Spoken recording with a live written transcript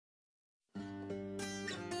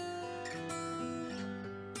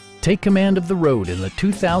Take command of the road in the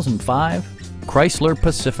 2005 Chrysler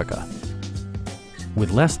Pacifica.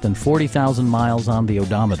 With less than 40,000 miles on the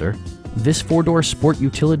odometer, this four-door sport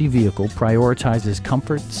utility vehicle prioritizes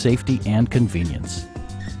comfort, safety, and convenience.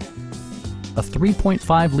 A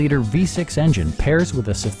 3.5-liter V6 engine pairs with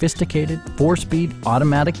a sophisticated 4-speed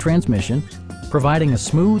automatic transmission, providing a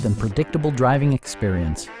smooth and predictable driving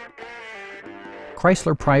experience.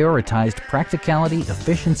 Chrysler prioritized practicality,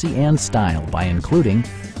 efficiency, and style by including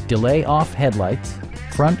delay-off headlights,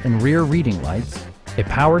 front and rear reading lights, a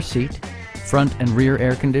power seat, front and rear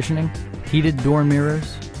air conditioning, heated door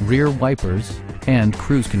mirrors, rear wipers, and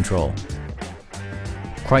cruise control.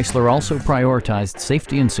 Chrysler also prioritized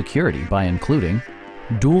safety and security by including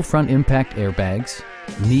dual front impact airbags,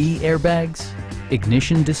 knee airbags,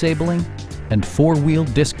 ignition disabling, and four-wheel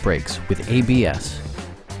disc brakes with ABS.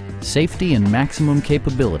 Safety and maximum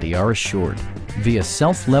capability are assured via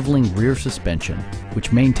self-leveling rear suspension,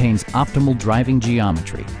 which maintains optimal driving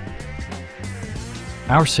geometry.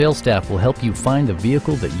 Our sales staff will help you find the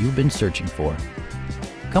vehicle that you've been searching for.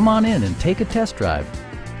 Come on in and take a test drive.